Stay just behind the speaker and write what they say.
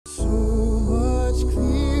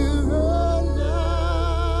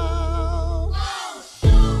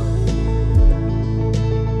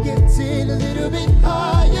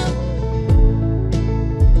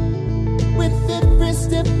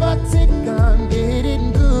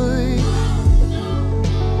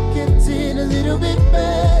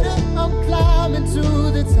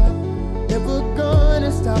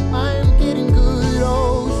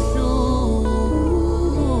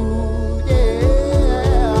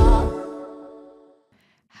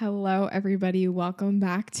Hello, everybody. Welcome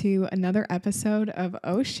back to another episode of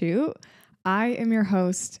Oh Shoot. I am your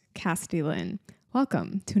host, Cassidy Lynne.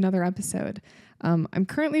 Welcome to another episode. I'm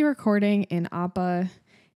currently recording and Appa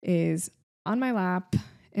is on my lap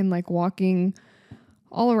and walking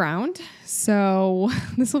all around. So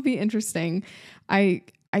this will be interesting. I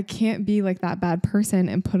can't be like that bad person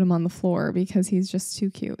and put him on the floor because he's just too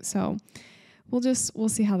cute. So we'll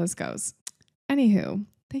see how this goes. Anywho,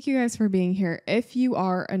 thank you guys for being here. If you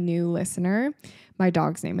are a new listener, my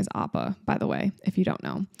dog's name is Appa, by the way, if you don't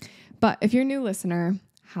know. But if you're a new listener,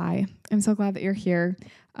 hi. I'm so glad that you're here.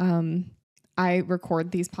 I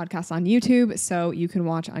record these podcasts on YouTube, so you can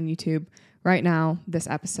watch on YouTube right now this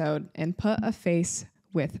episode and put a face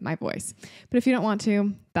with my voice. But if you don't want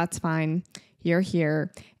to, that's fine. You're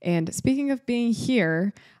here. And speaking of being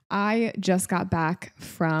here, I just got back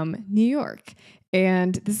from New York.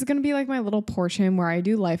 And this is going to be like my little portion where I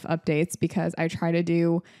do life updates because I try to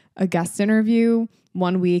do a guest interview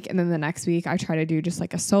one week and then the next week I try to do just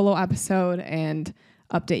like a solo episode and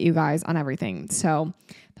update you guys on everything. So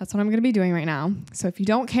that's what I'm going to be doing right now. So if you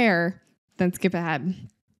don't care, then skip ahead.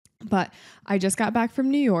 But I just got back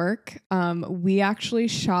from New York. We actually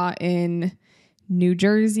shot in New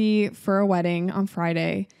Jersey for a wedding on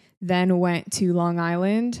Friday, then went to Long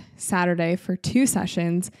Island Saturday for 2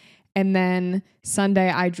 sessions. And then Sunday,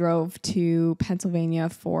 I drove to Pennsylvania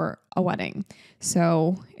for a wedding.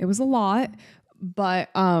 So it was a lot, but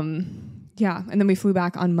yeah. And then we flew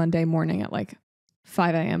back on Monday morning at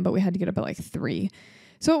 5 a.m., but we had to get up at 3.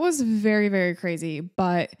 So it was very, very crazy,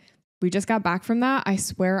 but we just got back from that. I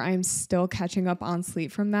swear I'm still catching up on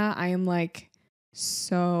sleep from that. I am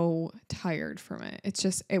so tired from it.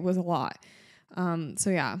 It was a lot. So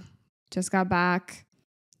yeah, just got back.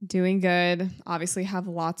 Doing good. Obviously have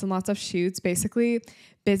lots and lots of shoots. Basically,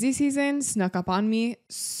 busy season snuck up on me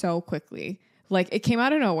so quickly. It came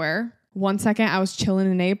out of nowhere. 1 second I was chilling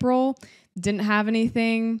in April, didn't have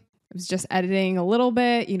anything. I was just editing a little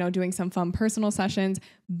bit, doing some fun personal sessions.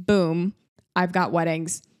 Boom. I've got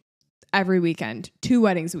weddings every weekend, 2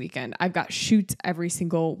 weddings a weekend. I've got shoots every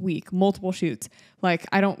single week, multiple shoots.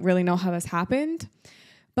 I don't really know how this happened,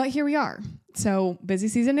 but here we are. So busy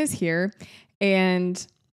season is here. And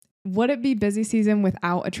would it be busy season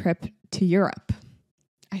without a trip to Europe?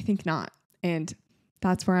 I think not. And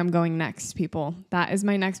that's where I'm going next, people. That is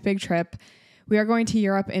my next big trip. We are going to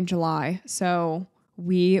Europe in July. So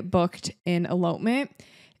we booked an elopement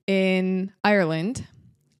in Ireland.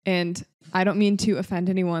 And I don't mean to offend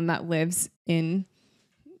anyone that lives in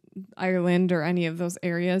Ireland or any of those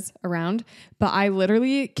areas around, but I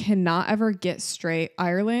literally cannot ever get straight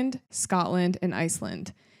Ireland, Scotland, and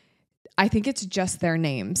Iceland. I think it's just their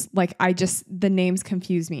names. The names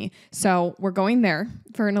confuse me. So we're going there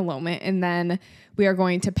for an elopement and then we are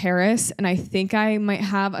going to Paris. And I think I might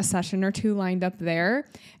have a session or 2 lined up there.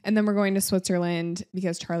 And then we're going to Switzerland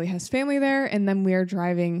because Charlie has family there. And then we are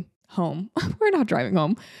driving home. We're not driving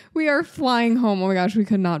home. We are flying home. Oh my gosh, we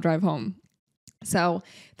could not drive home. So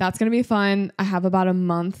that's going to be fun. I have about a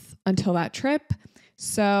month until that trip.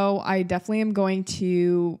 So I definitely am going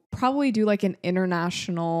to probably do an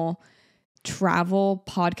international travel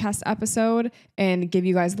podcast episode and give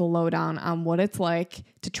you guys the lowdown on what it's like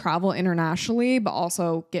to travel internationally, but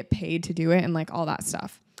also get paid to do it and all that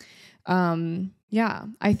stuff. Yeah,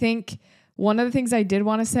 I think one of the things I did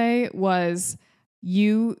want to say was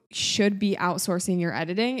you should be outsourcing your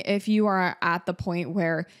editing if you are at the point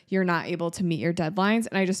where you're not able to meet your deadlines.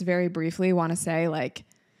 And I just very briefly want to say,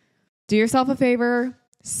 do yourself a favor,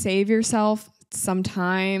 save yourself some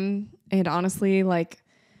time and honestly,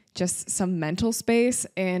 just some mental space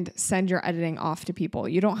and send your editing off to people.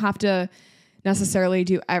 You don't have to necessarily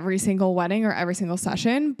do every single wedding or every single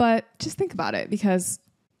session, but just think about it because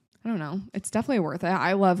I don't know, it's definitely worth it.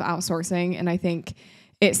 I love outsourcing and I think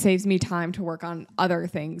it saves me time to work on other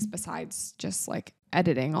things besides just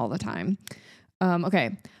editing all the time.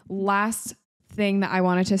 Okay. Last thing that I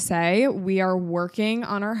wanted to say, we are working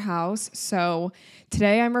on our house. So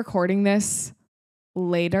today I'm recording this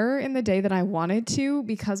later in the day than I wanted to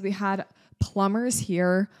because we had plumbers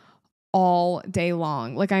here all day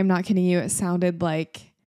long. I'm not kidding you. It sounded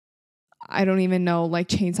I don't even know,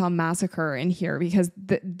 Chainsaw Massacre in here because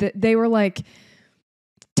they were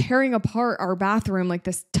tearing apart our bathroom,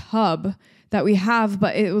 this tub that we have,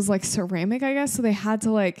 but it was ceramic, I guess. So they had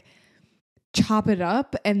to chop it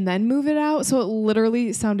up and then move it out. So it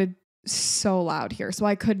literally sounded so loud here. So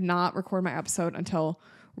I could not record my episode until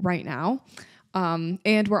right now.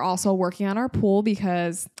 And we're also working on our pool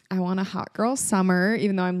because I want a hot girl summer.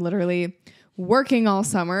 Even though I'm literally working all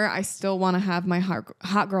summer, I still want to have my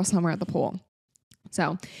hot girl summer at the pool.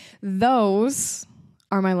 So those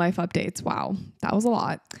are my life updates. Wow, that was a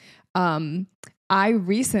lot. I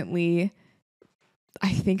recently,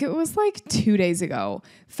 I think it was like 2 days ago,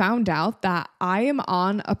 found out that I am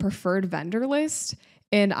on a preferred vendor list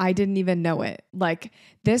and I didn't even know it. Like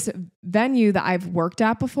this venue that I've worked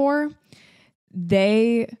at before,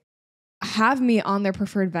 they have me on their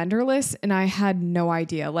preferred vendor list and I had no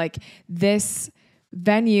idea. Like this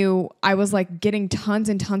venue, I was like getting tons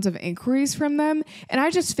and tons of inquiries from them. And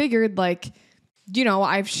I just figured like, you know,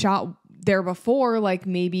 I've shot there before, like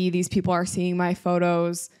maybe these people are seeing my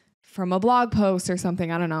photos from a blog post or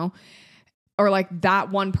something. I don't know. Or like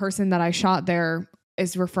that one person that I shot there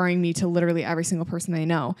is referring me to literally every single person they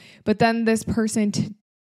know. But then this person,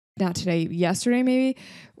 not today, yesterday maybe,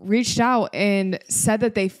 reached out and said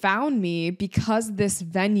that they found me because this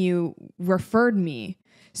venue referred me.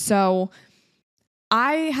 So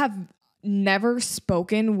I have never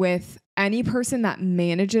spoken with any person that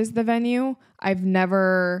manages the venue. I've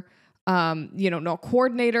never, no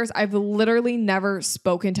coordinators. I've literally never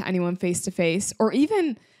spoken to anyone face to face, or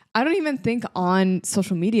even, I don't even think on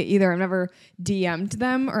social media either. I've never DM'd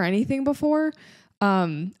them or anything before.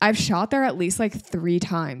 I've shot there at least like 3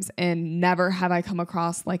 times and never have I come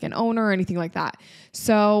across like an owner or anything like that.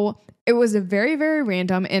 So it was a very, very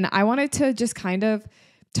random. And I wanted to just kind of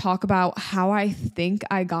talk about how I think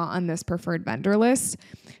I got on this preferred vendor list.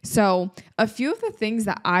 So a few of the things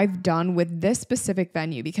that I've done with this specific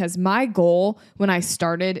venue, because my goal when I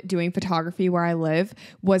started doing photography where I live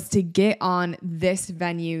was to get on this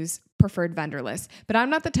venue's preferred vendor list. But I'm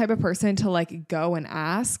not the type of person to like go and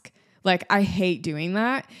ask. Like I hate doing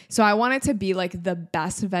that. So I wanted to be like the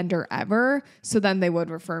best vendor ever. So then they would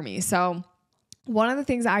refer me. So one of the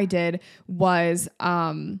things I did was,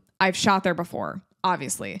 I've shot there before,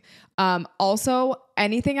 obviously. Also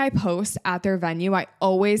anything I post at their venue, I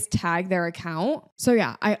always tag their account. So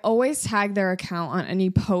yeah, I always tag their account on any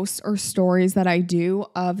posts or stories that I do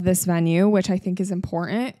of this venue, which I think is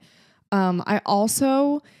important. I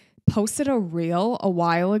also posted a reel a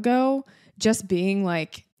while ago, just being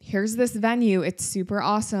like, here's this venue. It's super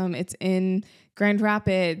awesome. It's in Grand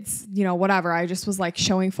Rapids, whatever. I just was like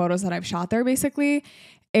showing photos that I've shot there basically.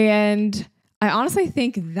 And I honestly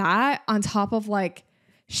think that on top of like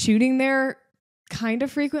shooting there kind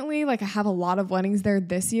of frequently, like I have a lot of weddings there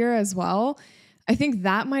this year as well, I think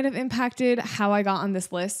that might have impacted how I got on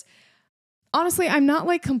this list. Honestly, I'm not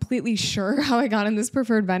like completely sure how I got on this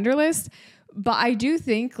preferred vendor list, but I do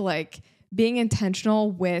think like being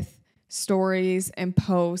intentional with stories and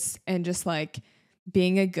posts and just like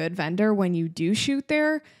being a good vendor when you do shoot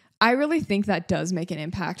there, I really think that does make an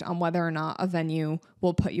impact on whether or not a venue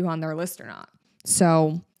will put you on their list or not.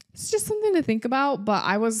 So it's just something to think about, but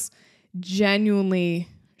I was genuinely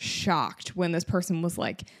shocked when this person was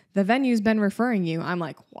like, the venue's been referring you. I'm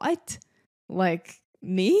like, what? Like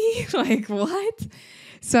me? Like what?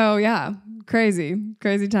 So yeah, crazy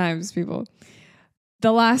times, people.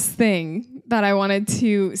 The last thing that I wanted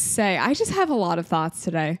to say, I just have a lot of thoughts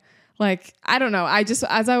today. Like, I don't know.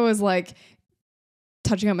 As I was like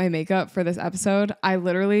touching up my makeup for this episode, I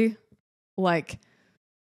literally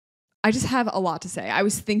I just have a lot to say. I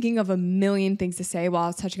was thinking of a million things to say while I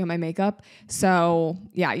was touching up my makeup. So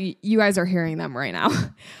yeah, you guys are hearing them right now.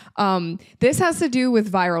 This has to do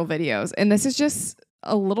with viral videos. And this is just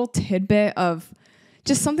a little tidbit of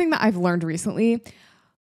just something that I've learned recently.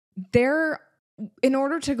 In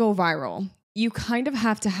order to go viral, you kind of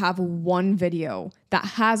have to have one video that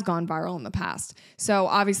has gone viral in the past. So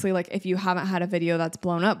obviously, like if you haven't had a video that's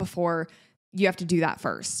blown up before, you have to do that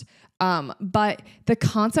first. But the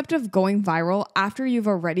concept of going viral after you've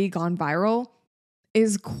already gone viral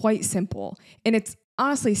is quite simple. And it's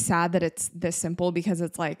honestly sad that it's this simple because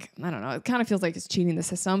it's like, I don't know, it kind of feels like it's cheating the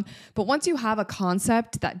system. But once you have a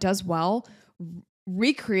concept that does well,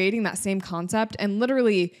 recreating that same concept and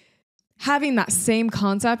literally having that same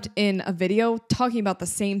concept in a video, talking about the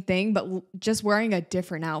same thing, but just wearing a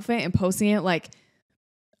different outfit and posting it like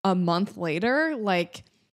a month later, like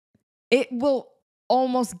it will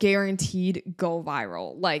almost guaranteed go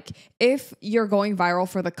viral. Like if you're going viral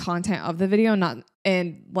for the content of the video,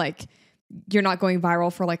 you're not going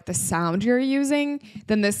viral for like the sound you're using,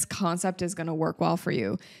 then this concept is going to work well for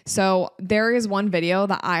you. So there is one video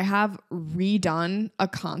that I have redone a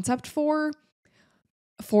concept for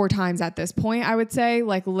 4 times at this point, I would say.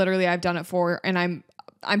 Like literally I've done it 4 and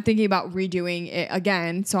I'm thinking about redoing it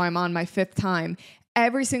again. So I'm on my 5th time.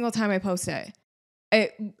 Every single time I post it,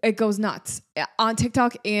 it goes nuts on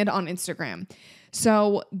TikTok and on Instagram.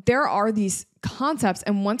 So there are these concepts.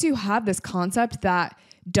 And once you have this concept that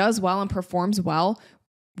does well and performs well,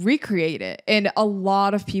 recreate it. And a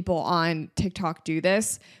lot of people on TikTok do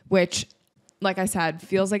this, which like I said,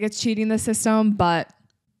 feels like it's cheating the system, but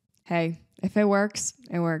hey, if it works,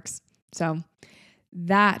 it works. So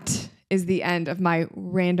that is the end of my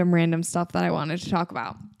random stuff that I wanted to talk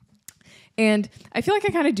about. And I feel like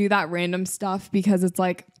I kind of do that random stuff because it's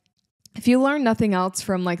like, if you learn nothing else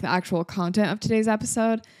from like the actual content of today's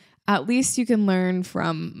episode, at least you can learn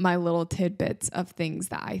from my little tidbits of things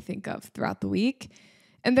that I think of throughout the week.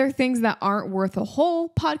 And they're things that aren't worth a whole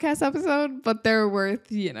podcast episode, but they're worth,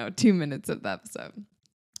 2 minutes of the episode.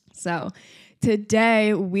 So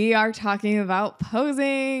today we are talking about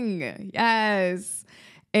posing. Yes.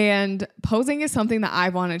 And posing is something that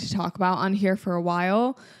I've wanted to talk about on here for a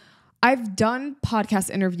while. I've done podcast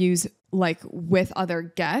interviews like with other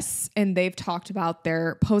guests, and they've talked about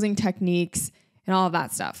their posing techniques and all of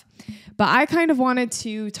that stuff. But I kind of wanted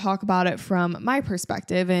to talk about it from my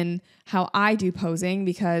perspective and how I do posing,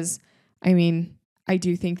 because I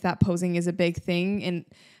do think that posing is a big thing and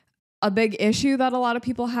a big issue that a lot of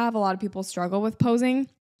people have. A lot of people struggle with posing.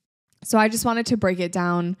 So I just wanted to break it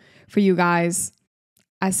down for you guys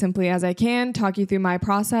as simply as I can, talk you through my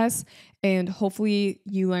process, and hopefully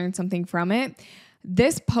you learn something from it.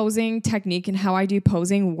 This posing technique and how I do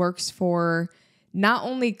posing works for not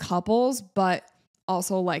only couples, but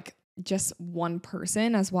also like just one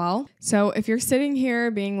person as well. So if you're sitting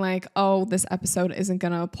here being like, oh, this episode isn't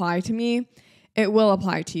going to apply to me, it will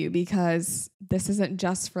apply to you, because this isn't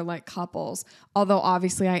just for like couples. Although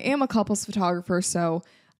obviously I am a couples photographer, so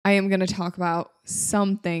I am going to talk about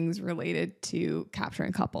some things related to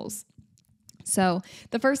capturing couples. So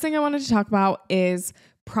the first thing I wanted to talk about is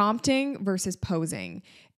prompting versus posing.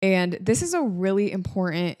 And this is a really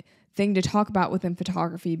important thing to talk about within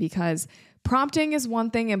photography, because prompting is one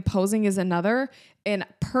thing and posing is another. And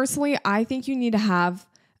personally, I think you need to have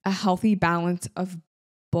a healthy balance of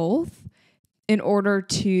both in order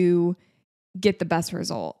to get the best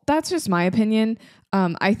result. That's just my opinion.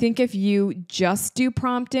 I think if you just do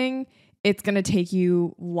prompting, it's going to take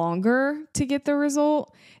you longer to get the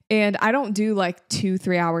result. And I don't do like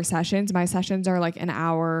 2-3 hour sessions. My sessions are like an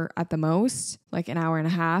hour at the most, like an hour and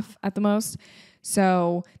a half at the most.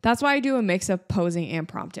 So that's why I do a mix of posing and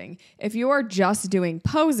prompting. If you are just doing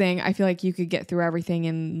posing, I feel like you could get through everything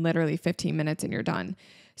in literally 15 minutes and you're done.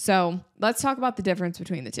 So let's talk about the difference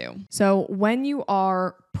between the two. So when you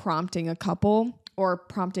are prompting a couple or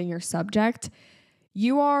prompting your subject,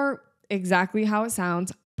 you are exactly how it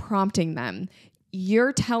sounds, prompting them.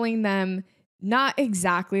 You're telling them not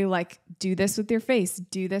exactly like, do this with your face,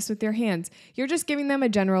 do this with your hands. You're just giving them a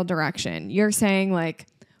general direction. You're saying like,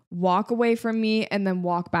 walk away from me and then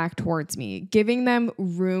walk back towards me, giving them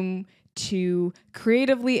room to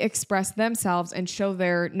creatively express themselves and show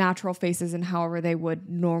their natural faces and however they would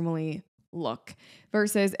normally look.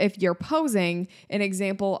 Versus if you're posing, an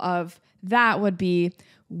example of that would be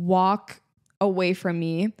walk away from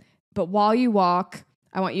me, but while you walk,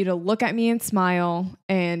 I want you to look at me and smile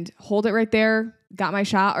and hold it right there. Got my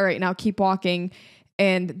shot. All right, now keep walking.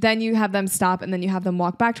 And then you have them stop, and then you have them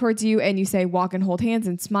walk back towards you, and you say walk and hold hands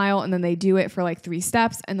and smile, and then they do it for like 3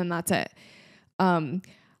 steps, and then that's it.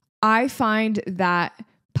 I find that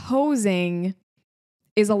posing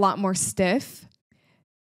is a lot more stiff,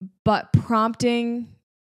 but prompting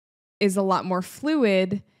is a lot more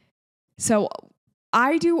fluid. So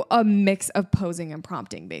I do a mix of posing and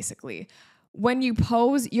prompting, basically. When you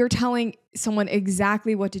pose, you're telling someone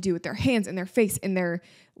exactly what to do with their hands and their face and their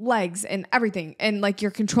legs and everything. And like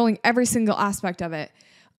you're controlling every single aspect of it.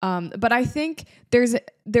 But I think there's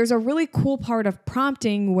a really cool part of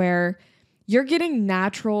prompting where you're getting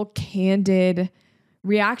natural, candid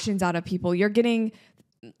reactions out of people. You're getting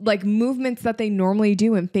like movements that they normally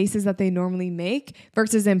do and faces that they normally make,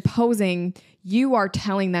 versus in posing, you are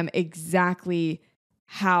telling them exactly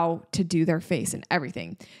how to do their face and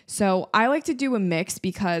everything. So I like to do a mix,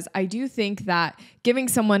 because I do think that giving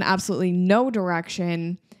someone absolutely no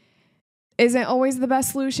direction isn't always the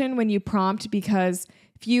best solution when you prompt, because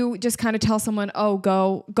if you just kind of tell someone, oh,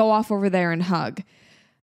 go off over there and hug,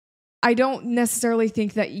 I don't necessarily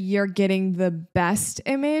think that you're getting the best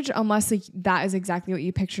image unless like, that is exactly what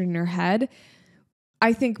you pictured in your head.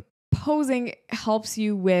 I think posing helps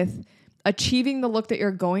you with achieving the look that you're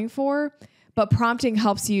going for, but prompting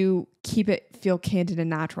helps you keep it feel candid and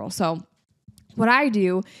natural. So what I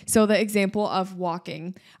do, so the example of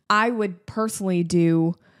walking, I would personally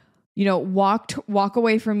do, walk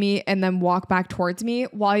away from me and then walk back towards me.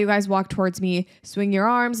 While you guys walk towards me, swing your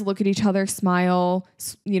arms, look at each other, smile,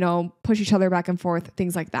 push each other back and forth,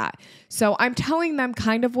 things like that. So I'm telling them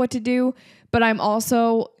kind of what to do, but I'm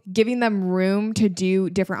also giving them room to do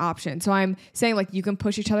different options. So I'm saying like, you can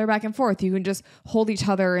push each other back and forth. You can just hold each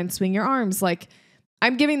other and swing your arms. Like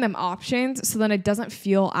I'm giving them options so then it doesn't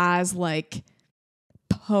feel as like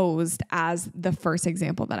posed as the first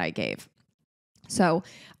example that I gave. So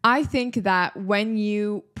I think that when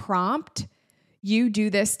you prompt, you do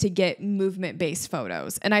this to get movement-based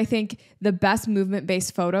photos. And I think the best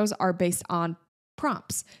movement-based photos are based on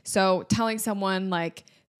prompts. So telling someone like,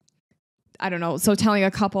 I don't know, so telling a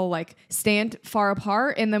couple like stand far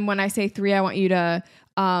apart. And then when I say 3, I want you to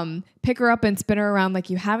pick her up and spin her around like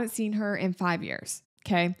you haven't seen her in 5 years.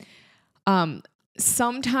 Okay.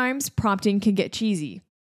 Sometimes prompting can get cheesy,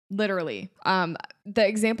 literally. The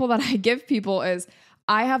example that I give people is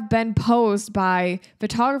I have been posed by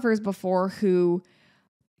photographers before who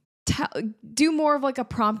do more of like a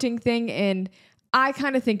prompting thing. And I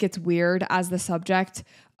kind of think it's weird as the subject.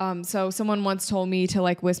 So someone once told me to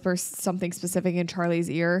like whisper something specific in Charlie's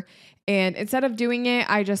ear. And instead of doing it,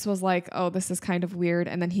 I just was like, oh, this is kind of weird.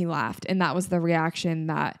 And then he laughed. And that was the reaction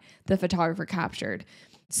that the photographer captured.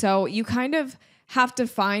 So you kind of have to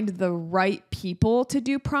find the right people to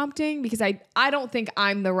do prompting, because I don't think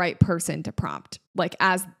I'm the right person to prompt. Like,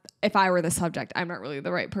 as if I were the subject, I'm not really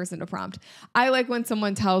the right person to prompt. I like when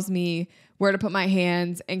someone tells me where to put my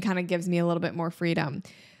hands and kind of gives me a little bit more freedom.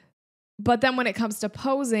 But then when it comes to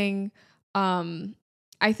posing,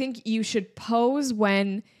 I think you should pose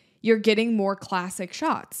when you're getting more classic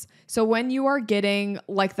shots. So when you are getting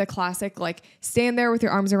like the classic, like stand there with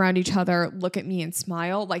your arms around each other, look at me and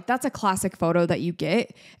smile, like that's a classic photo that you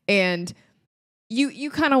get. And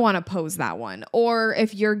you kind of want to pose that one. Or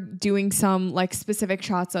if you're doing some like specific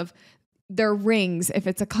shots of their rings, if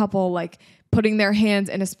it's a couple, like putting their hands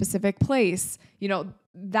in a specific place, you know,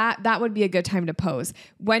 that would be a good time to pose.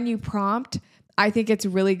 When you prompt, I think it's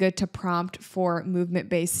really good to prompt for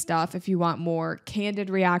movement-based stuff if you want more candid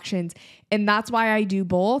reactions. And that's why I do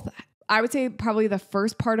both. I would say probably the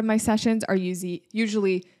first part of my sessions are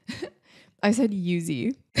usually I said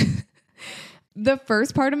usually. The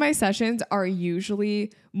first part of my sessions are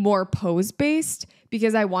usually more pose-based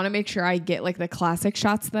because I want to make sure I get like the classic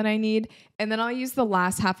shots that I need. And then I'll use the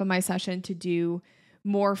last half of my session to do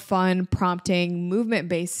more fun prompting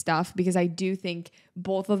movement-based stuff, because I do think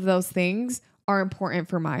both of those things are important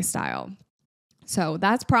for my style. So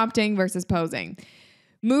that's prompting versus posing.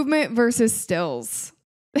 Movement versus stills.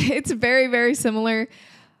 It's very, very similar.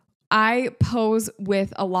 I pose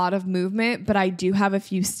with a lot of movement, but I do have a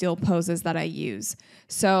few still poses that I use.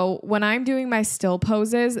 So when I'm doing my still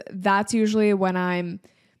poses, that's usually when I'm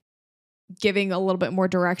giving a little bit more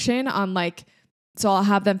direction on like, so I'll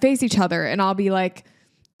have them face each other and I'll be like,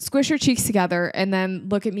 squish your cheeks together and then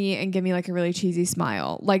look at me and give me like a really cheesy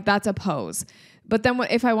smile. Like that's a pose. But then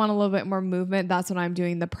if I want a little bit more movement, that's when I'm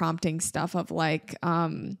doing the prompting stuff of like,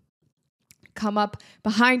 come up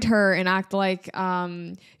behind her and act like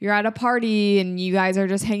you're at a party and you guys are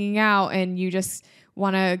just hanging out and you just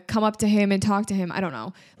want to come up to him and talk to him. I don't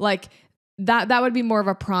know. Like that would be more of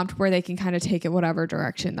a prompt where they can kind of take it whatever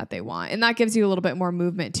direction that they want. And that gives you a little bit more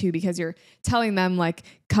movement too, because you're telling them like,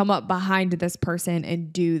 come up behind this person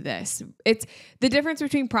and do this. It's the difference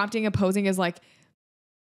between prompting and posing is like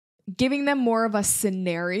giving them more of a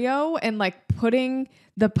scenario and like putting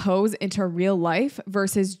the pose into real life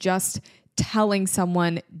versus just telling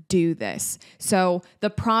someone do this. So the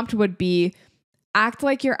prompt would be act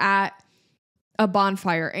like you're at a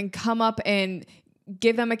bonfire and come up and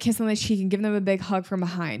give them a kiss on the cheek and give them a big hug from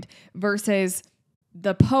behind, versus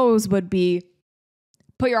the pose would be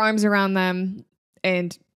put your arms around them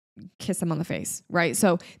and kiss them on the face, right?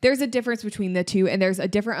 So there's a difference between the two, and there's a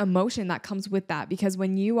different emotion that comes with that, because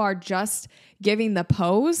when you are just giving the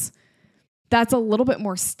pose, that's a little bit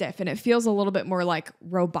more stiff and it feels a little bit more like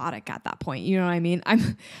robotic at that point. You know what I mean?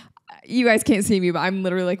 You guys can't see me, but I'm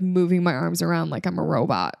literally like moving my arms around like I'm a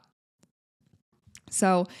robot.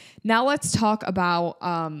 So now let's talk about,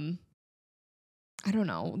 I don't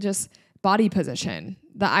know, just body position.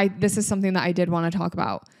 This is something that I did want to talk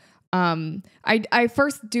about. I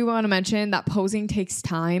first do want to mention that posing takes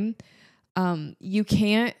time. You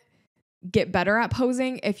can't get better at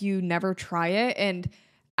posing if you never try it. And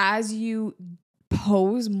as you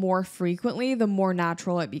pose more frequently, the more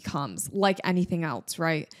natural it becomes, like anything else,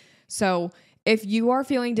 right? So if you are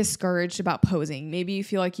feeling discouraged about posing, maybe you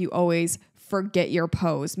feel like you always forget your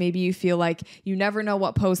pose. Maybe you feel like you never know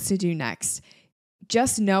what pose to do next.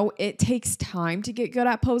 Just know it takes time to get good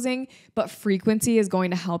at posing, but frequency is going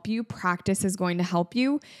to help you. Practice is going to help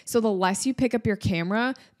you. So the less you pick up your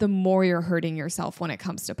camera, the more you're hurting yourself when it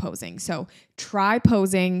comes to posing. So try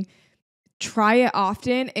posing, try it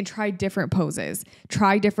often, and try different poses.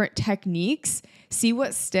 Try different techniques. See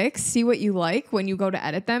what sticks, see what you like when you go to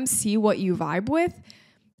edit them, see what you vibe with.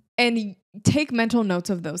 And take mental notes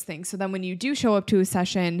of those things. So then when you do show up to a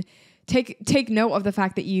session, take note of the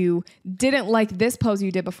fact that you didn't like this pose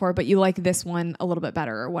you did before, but you like this one a little bit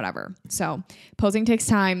better or whatever. So posing takes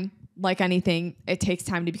time. Like anything, it takes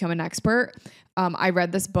time to become an expert. I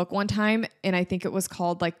read this book one time, and I think it was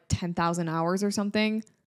called like 10,000 hours or something,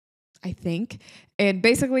 I think. And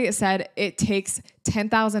basically it said it takes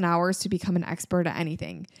 10,000 hours to become an expert at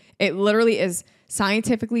anything. It literally is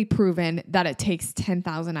scientifically proven that it takes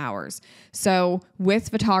 10,000 hours. So with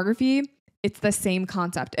photography, it's the same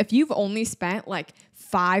concept. If you've only spent like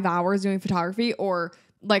 5 hours doing photography, or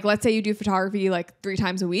like, let's say you do photography like 3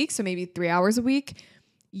 times a week, so maybe 3 hours a week,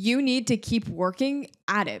 you need to keep working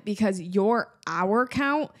at it, because your hour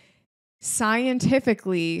count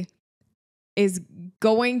scientifically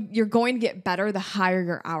you're going to get better the higher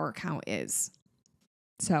your hour count is.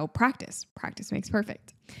 So practice makes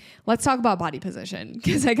perfect. Let's talk about body position,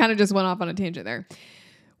 because I kind of just went off on a tangent there.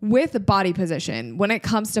 With body position, when it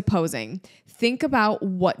comes to posing, think about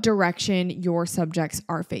what direction your subjects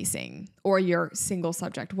are facing, or your single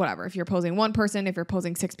subject, whatever. If you're posing one person, if you're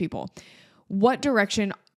posing 6 people, what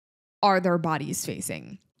direction are their bodies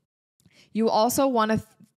facing? You also want to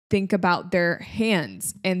think about their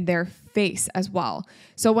hands and their face as well.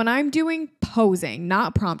 So when I'm doing posing,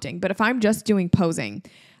 not prompting, but if I'm just doing posing,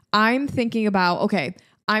 I'm thinking about, okay,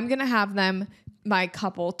 I'm going to have my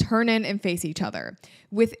couple turn in and face each other.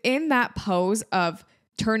 Within that pose of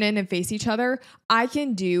turn in and face each other, I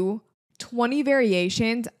can do 20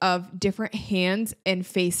 variations of different hands and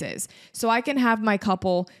faces. So I can have my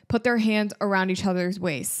couple put their hands around each other's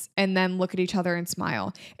waists and then look at each other and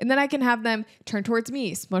smile. And then I can have them turn towards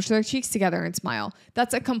me, smush their cheeks together and smile.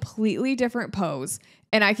 That's a completely different pose.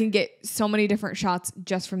 And I can get so many different shots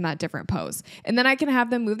just from that different pose. And then I can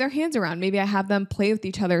have them move their hands around. Maybe I have them play with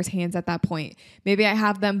each other's hands at that point. Maybe I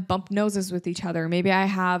have them bump noses with each other. Maybe I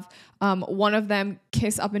have one of them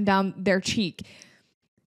kiss up and down their cheek.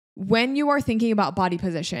 When you are thinking about body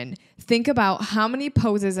position, think about how many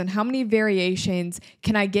poses and how many variations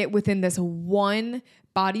can I get within this one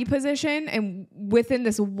body position and within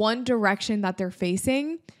this one direction that they're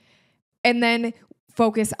facing. And then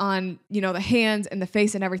focus on, the hands and the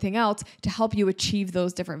face and everything else to help you achieve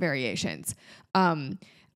those different variations. I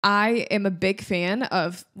am a big fan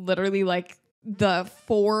of literally like the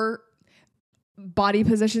 4 body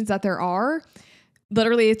positions that there are.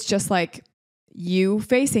 Literally, it's just like you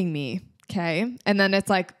facing me. Okay. And then it's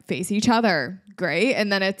like face each other. Great. And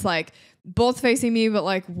then it's like both facing me, but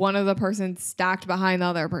like one of the person's stacked behind the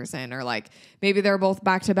other person, or like maybe they're both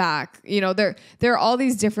back to back. There are all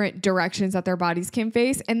these different directions that their bodies can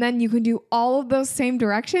face. And then you can do all of those same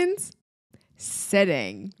directions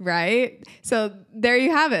sitting, right? So there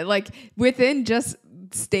you have it. Like within just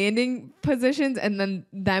standing positions and then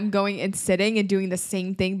them going and sitting and doing the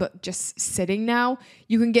same thing, but just sitting now,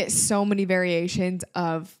 you can get so many variations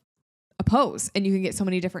of a pose, and you can get so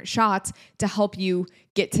many different shots to help you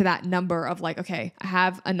get to that number of like, okay, I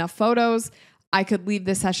have enough photos. I could leave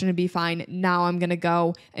this session and be fine. Now I'm going to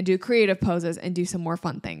go and do creative poses and do some more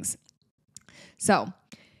fun things. So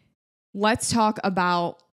let's talk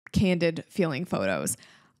about candid feeling photos.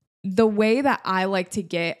 The way that I like to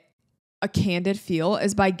get a candid feel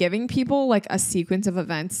is by giving people like a sequence of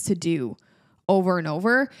events to do over and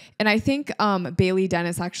over. And I think Bailey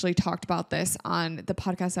Dennis actually talked about this on the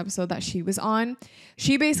podcast episode that she was on.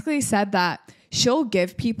 She basically said that she'll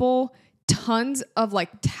give people tons of like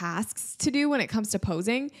tasks to do when it comes to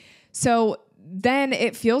posing. So then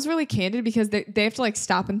it feels really candid because they have to like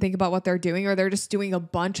stop and think about what they're doing, or they're just doing a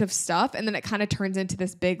bunch of stuff. And then it kind of turns into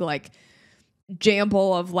this big like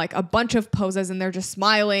jumble of like a bunch of poses, and they're just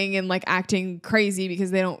smiling and like acting crazy because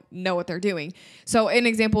they don't know what they're doing. So an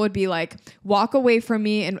example would be like, walk away from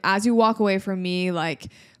me. And as you walk away from me, like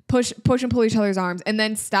push and pull each other's arms, and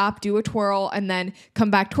then stop, do a twirl, and then come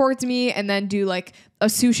back towards me, and then do like a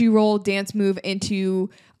sushi roll dance move into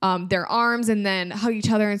their arms, and then hug each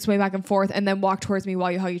other and sway back and forth, and then walk towards me while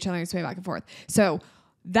you hug each other and sway back and forth. So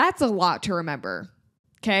that's a lot to remember.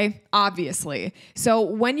 Okay, obviously. So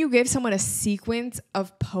when you give someone a sequence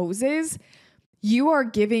of poses, you are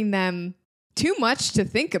giving them too much to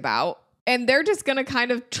think about, and they're just going to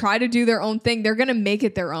kind of try to do their own thing. They're going to make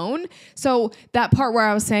it their own. So that part where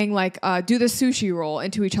I was saying like, do the sushi roll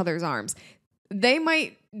into each other's arms, they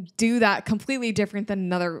might do that completely different than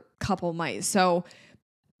another couple might. So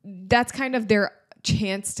that's kind of their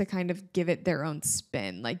chance to kind of give it their own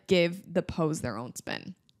spin, like give the pose their own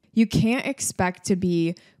spin. You can't expect to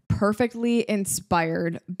be perfectly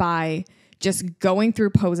inspired by just going through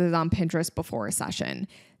poses on Pinterest before a session.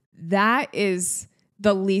 That is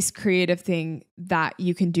the least creative thing that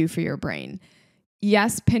you can do for your brain.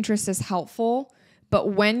 yes, Pinterest is helpful,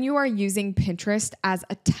 but when you are using Pinterest as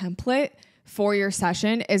a template for your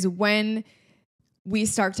session is when we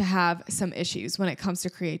start to have some issues when it comes to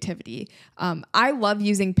creativity. I love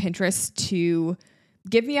using Pinterest to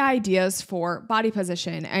give me ideas for body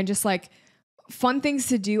position and just like fun things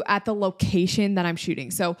to do at the location that I'm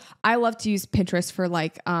shooting. So I love to use Pinterest for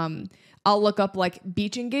like, I'll look up like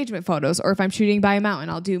beach engagement photos, or if I'm shooting by a mountain,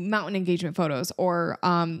 I'll do mountain engagement photos, or,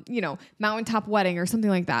 mountaintop wedding or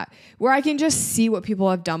something like that, where I can just see what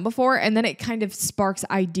people have done before. And then it kind of sparks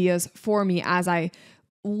ideas for me as I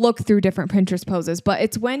look through different Pinterest poses. But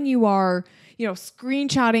it's when you are,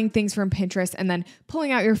 screenshotting things from Pinterest and then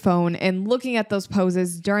pulling out your phone and looking at those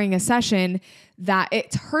poses during a session that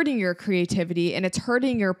it's hurting your creativity and it's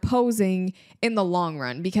hurting your posing in the long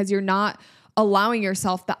run, because you're not allowing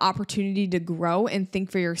yourself the opportunity to grow and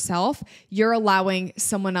think for yourself. You're allowing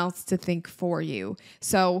someone else to think for you.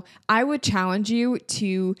 So I would challenge you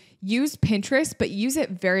to use Pinterest, but use it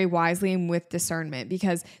very wisely and with discernment,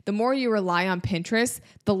 because the more you rely on Pinterest,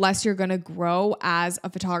 the less you're going to grow as a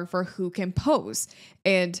photographer who can pose.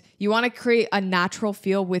 And you want to create a natural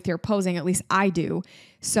feel with your posing. At least I do.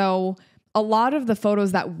 So a lot of the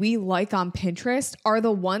photos that we like on Pinterest are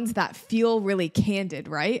the ones that feel really candid,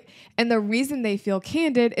 right? And the reason they feel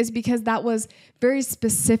candid is because that was very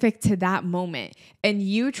specific to that moment. And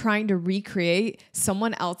you trying to recreate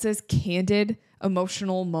someone else's candid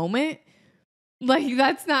emotional moment, like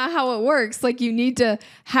that's not how it works. Like you need to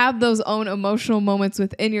have those own emotional moments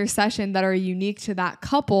within your session that are unique to that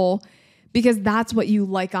couple, because that's what you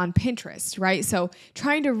like on Pinterest, right? So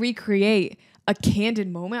trying to recreate a candid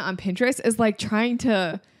moment on Pinterest is like trying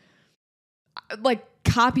to like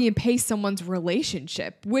copy and paste someone's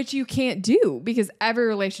relationship, which you can't do because every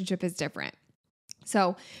relationship is different.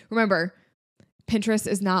 So remember, Pinterest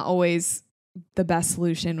is not always the best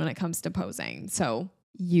solution when it comes to posing. So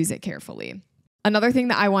use it carefully. Another thing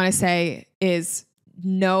that I want to say is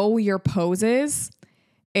know your poses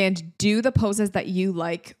and do the poses that you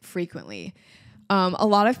like frequently. A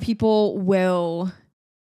lot of people will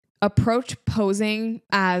approach posing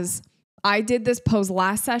as, I did this pose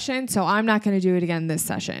last session, so I'm not going to do it again this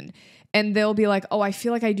session. And they'll be like, oh, I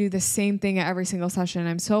feel like I do the same thing at every single session.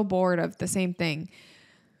 I'm so bored of the same thing.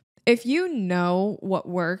 If you know what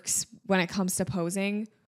works when it comes to posing,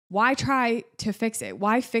 why try to fix it?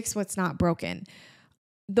 Why fix what's not broken?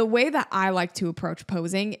 The way that I like to approach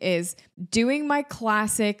posing is doing my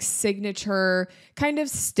classic signature kind of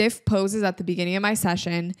stiff poses at the beginning of my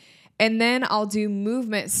session. And then I'll do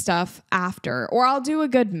movement stuff after, or I'll do a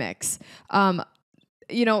good mix. I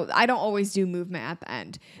don't always do movement at the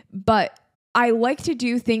end, but I like to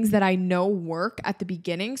do things that I know work at the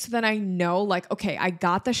beginning, so that I know like, okay, I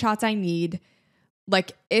got the shots I need.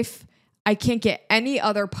 Like if I can't get any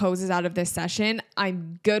other poses out of this session,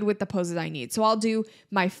 I'm good with the poses I need. So I'll do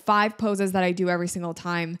my 5 poses that I do every single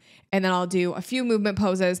time, and then I'll do a few movement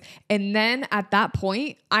poses. And then at that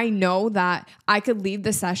point, I know that I could leave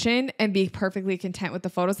the session and be perfectly content with the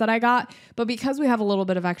photos that I got. But because we have a little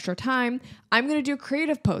bit of extra time, I'm going to do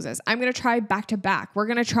creative poses. I'm going to try back to back. We're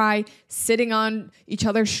going to try sitting on each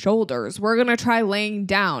other's shoulders. We're going to try laying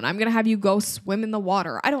down. I'm going to have you go swim in the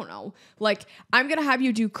water. I don't know. Like I'm going to have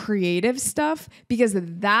you do creative stuff, because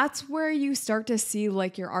that's where you start to see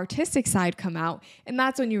like your artistic side come out. And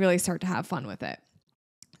that's when you really start to have fun with it.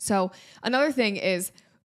 So another thing is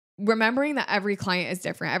remembering that every client is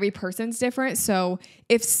different. Every person's different. So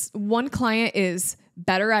if one client is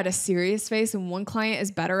better at a serious face and one client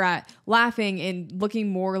is better at laughing and looking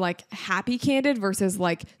more like happy candid versus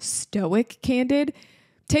like stoic candid,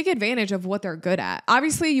 take advantage of what they're good at.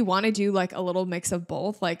 Obviously you want to do like a little mix of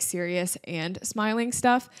both, like serious and smiling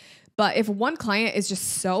stuff. But if one client is just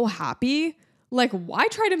so happy, like why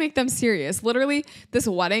try to make them serious? Literally this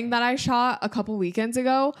wedding that I shot a couple weekends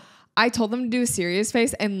ago, I told them to do a serious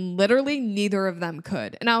face and literally neither of them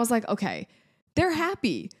could. And I was like, okay, they're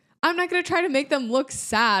happy. I'm not going to try to make them look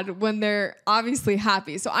sad when they're obviously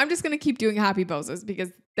happy. So I'm just going to keep doing happy poses because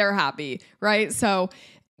they're happy, right? So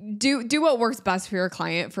do what works best for your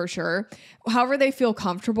client for sure. However they feel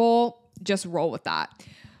comfortable, just roll with that.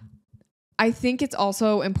 I think it's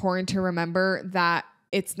also important to remember that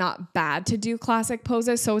it's not bad to do classic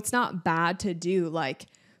poses. So it's not bad to do like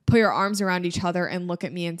put your arms around each other and look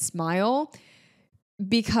at me and smile,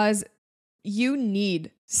 because you need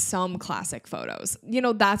some classic photos.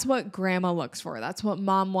 That's what grandma looks for. That's what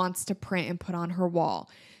mom wants to print and put on her wall.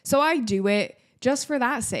 So I do it just for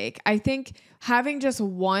that sake. I think having just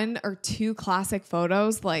 1 or 2 classic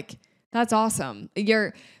photos, like that's awesome.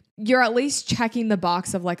 You're at least checking the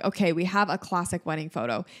box of like, okay, we have a classic wedding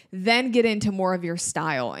photo. Then get into more of your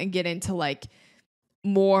style and get into like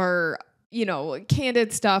more,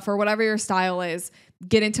 candid stuff or whatever your style is,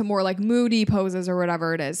 get into more like moody poses or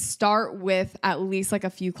whatever it is. Start with at least like a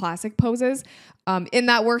few classic poses. And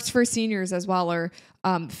that works for seniors as well, or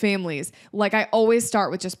families. Like I always start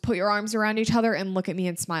with just put your arms around each other and look at me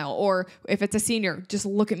and smile. Or if it's a senior, just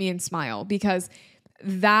look at me and smile, because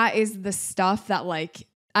that is the stuff that like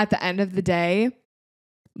at the end of the day,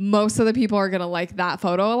 most of the people are going to like that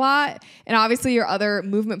photo a lot. And obviously your other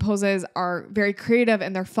movement poses are very creative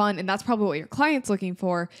and they're fun. And that's probably what your client's looking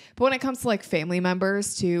for. But when it comes to like family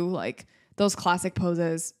members too, like those classic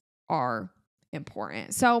poses are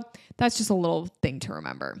important. So that's just a little thing to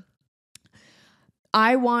remember.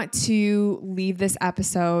 I want to leave this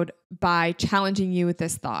episode by challenging you with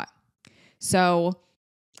this thought. So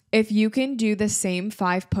if you can do the same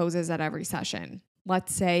 5 poses at every session,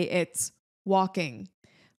 let's say it's walking.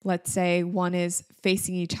 Let's say one is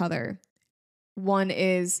facing each other. One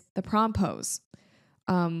is the prom pose,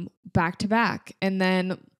 back to back. And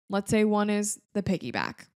then let's say one is the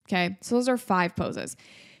piggyback. Okay. So those are 5 poses.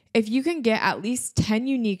 If you can get at least 10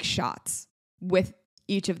 unique shots with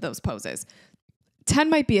each of those poses, 10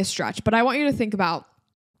 might be a stretch, but I want you to think about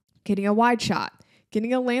getting a wide shot,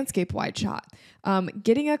 getting a landscape wide shot,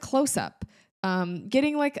 getting a close up,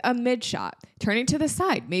 getting like a mid shot, turning to the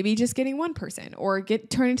side, maybe just getting one person, or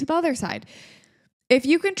turning to the other side. If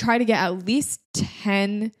you can try to get at least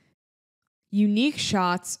 10 unique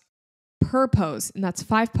shots per pose, and that's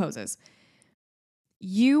 5 poses,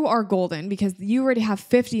 you are golden, because you already have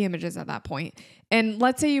 50 images at that point. And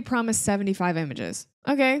let's say you promise 75 images.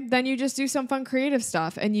 Okay, then you just do some fun creative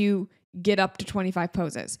stuff and you get up to 25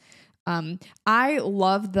 poses. I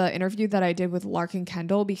love the interview that I did with Larkin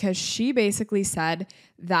Kendall, because she basically said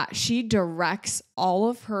that she directs all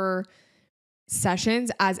of her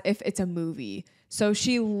sessions as if it's a movie. So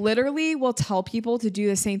she literally will tell people to do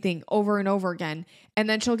the same thing over and over again. And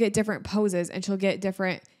then she'll get different poses and she'll get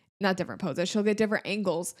not different poses. She'll get different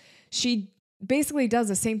angles. She basically does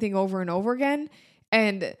the same thing over and over again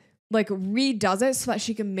and like redoes it so that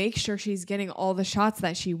she can make sure she's getting all the shots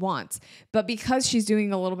that she wants. But because she's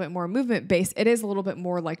doing a little bit more movement based, it is a little bit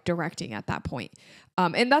more like directing at that point.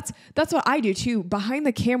 And that's what I do too. Behind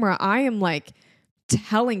the camera, I am like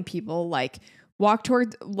telling people like walk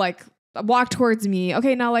towards me.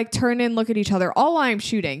 Okay, now like turn and look at each other all while I'm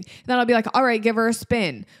shooting. And then I'll be like, all right, give her a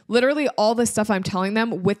spin. Literally all this stuff I'm telling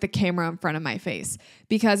them with the camera in front of my face.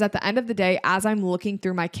 Because at the end of the day, as I'm looking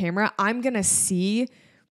through my camera, I'm going to see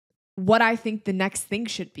what I think the next thing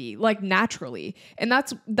should be, like naturally. And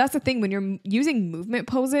that's the thing, when you're using movement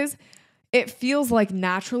poses, it feels like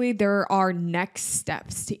naturally there are next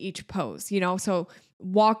steps to each pose, So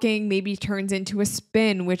walking maybe turns into a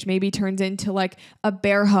spin, which maybe turns into like a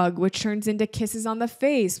bear hug, which turns into kisses on the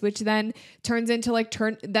face, which then turns into like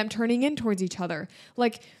them turning in towards each other.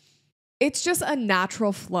 Like it's just a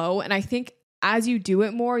natural flow. And I think as you do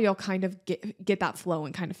it more, you'll kind of get that flow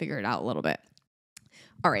and kind of figure it out a little bit.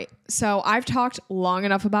 All right. So I've talked long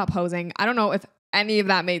enough about posing. I don't know if any of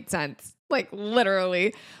that made sense, like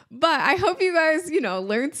literally, but I hope you guys,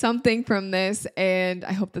 learned something from this. And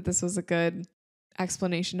I hope that this was a good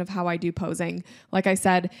explanation of how I do posing. Like I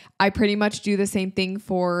said, I pretty much do the same thing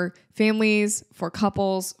for families, for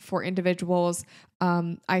couples, for individuals.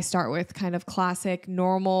 I start with kind of classic,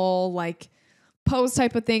 normal, like pose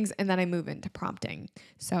type of things, and then I move into prompting.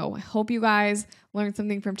 So I hope you guys learned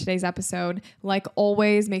something from today's episode. Like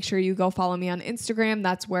always, make sure you go follow me on Instagram.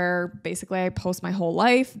 That's where basically I post my whole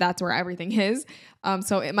life. That's where everything is.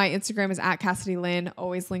 So my Instagram is at Cassidy Lynne,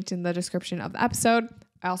 always linked in the description of the episode.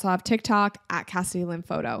 I also have TikTok at Cassidy Lynne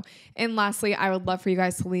Photo. And lastly, I would love for you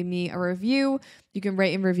guys to leave me a review. You can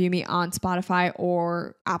rate and review me on Spotify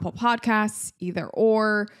or Apple Podcasts, either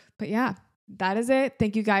or. But yeah, that is it.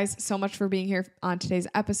 Thank you guys so much for being here on today's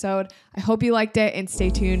episode. I hope you liked it, and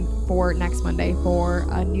stay tuned for next Monday for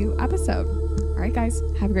a new episode. All right, guys,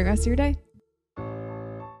 have a great rest of your day.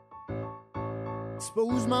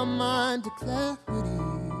 Expose my mind to clarity.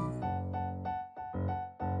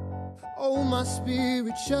 Oh, my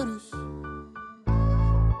spirit shudders.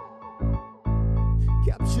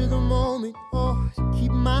 Capture the moment, to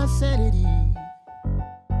keep my sanity.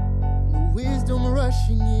 The wisdom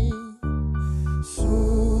rushing in. So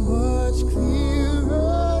much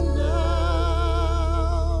clearer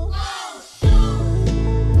now.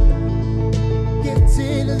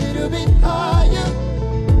 Getting a little bit higher.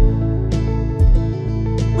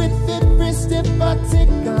 With every step I take,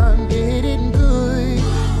 I'm getting good.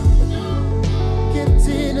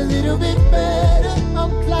 Getting a little bit better. I'm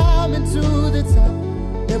climbing to the top.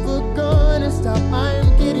 Never gonna stop. I'm